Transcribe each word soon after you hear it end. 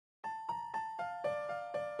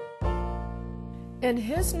In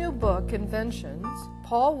his new book, Inventions,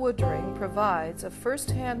 Paul Woodring provides a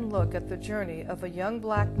first-hand look at the journey of a young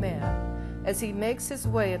black man as he makes his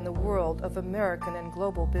way in the world of American and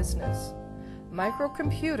global business,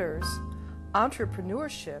 microcomputers,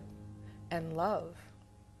 entrepreneurship, and love.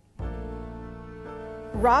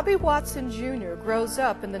 Robbie Watson Jr. grows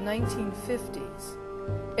up in the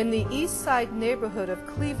 1950s in the East Side neighborhood of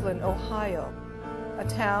Cleveland, Ohio, a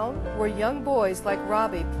town where young boys like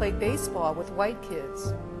Robbie play baseball with white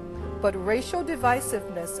kids, but racial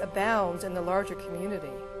divisiveness abounds in the larger community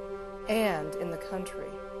and in the country.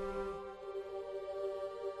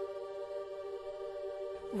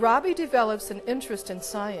 Robbie develops an interest in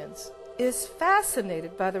science, is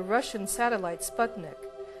fascinated by the Russian satellite Sputnik,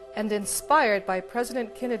 and inspired by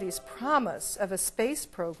President Kennedy's promise of a space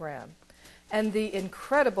program and the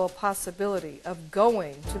incredible possibility of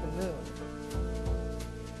going to the moon.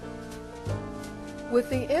 With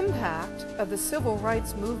the impact of the civil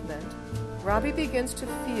rights movement, Robbie begins to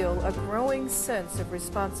feel a growing sense of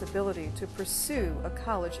responsibility to pursue a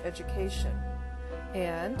college education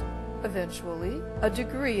and, eventually, a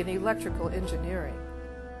degree in electrical engineering.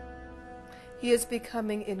 He is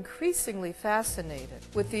becoming increasingly fascinated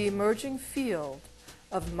with the emerging field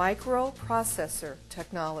of microprocessor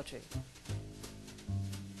technology.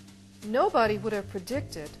 Nobody would have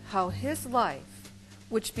predicted how his life,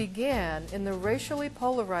 which began in the racially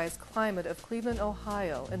polarized climate of Cleveland,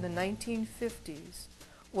 Ohio in the 1950s,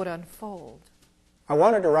 would unfold. I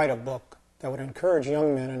wanted to write a book that would encourage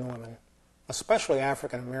young men and women, especially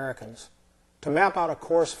African Americans, to map out a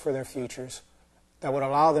course for their futures that would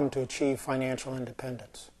allow them to achieve financial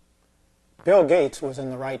independence. Bill Gates was in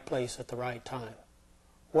the right place at the right time.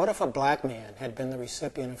 What if a black man had been the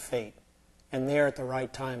recipient of fate and there at the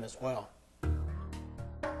right time as well?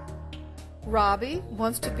 Robbie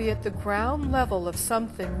wants to be at the ground level of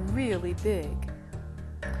something really big.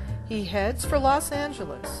 He heads for Los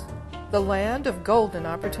Angeles, the land of golden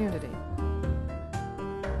opportunity.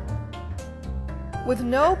 With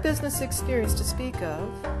no business experience to speak of,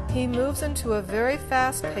 he moves into a very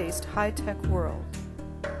fast-paced, high-tech world.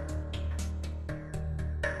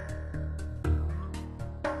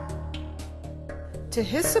 To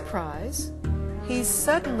his surprise, he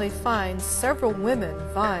suddenly finds several women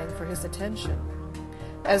vying for his attention,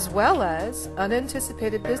 as well as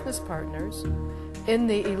unanticipated business partners in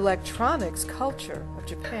the electronics culture of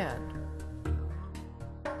Japan.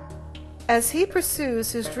 As he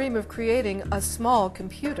pursues his dream of creating a small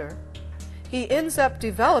computer, he ends up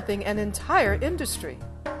developing an entire industry,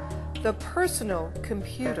 the personal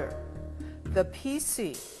computer, the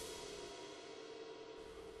PC.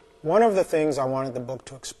 One of the things I wanted the book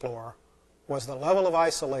to explore was the level of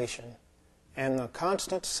isolation and the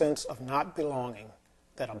constant sense of not belonging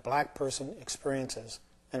that a black person experiences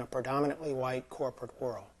in a predominantly white corporate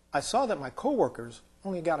world. I saw that my coworkers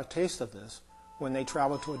only got a taste of this when they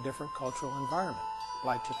traveled to a different cultural environment,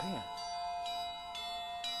 like Japan.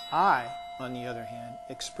 I, on the other hand,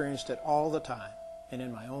 experienced it all the time and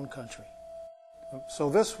in my own country. So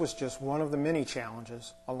this was just one of the many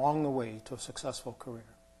challenges along the way to a successful career.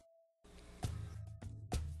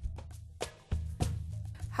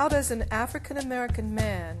 How does an African American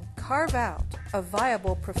man carve out a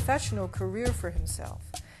viable professional career for himself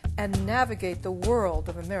and navigate the world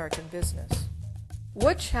of American business?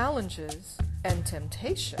 What challenges and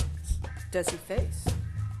temptations does he face?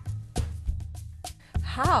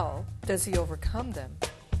 How does he overcome them?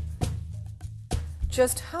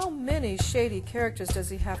 Just how many shady characters does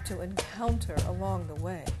he have to encounter along the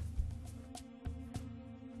way?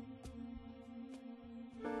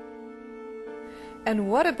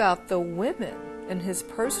 And what about the women in his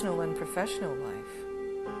personal and professional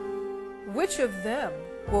life? Which of them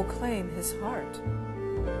will claim his heart?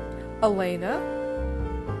 Elena?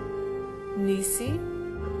 Nisi?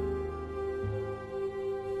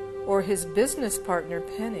 Or his business partner,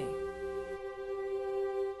 Penny?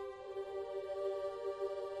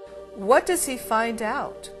 What does he find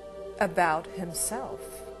out about himself?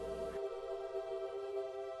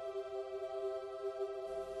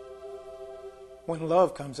 When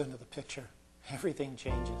love comes into the picture, everything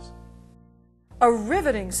changes. A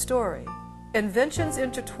riveting story, Inventions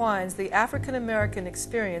intertwines the African American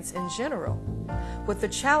experience in general with the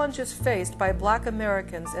challenges faced by Black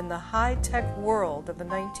Americans in the high-tech world of the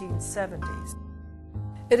 1970s.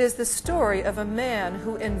 It is the story of a man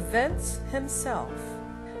who invents himself,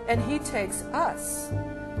 and he takes us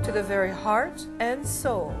to the very heart and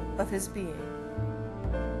soul of his being.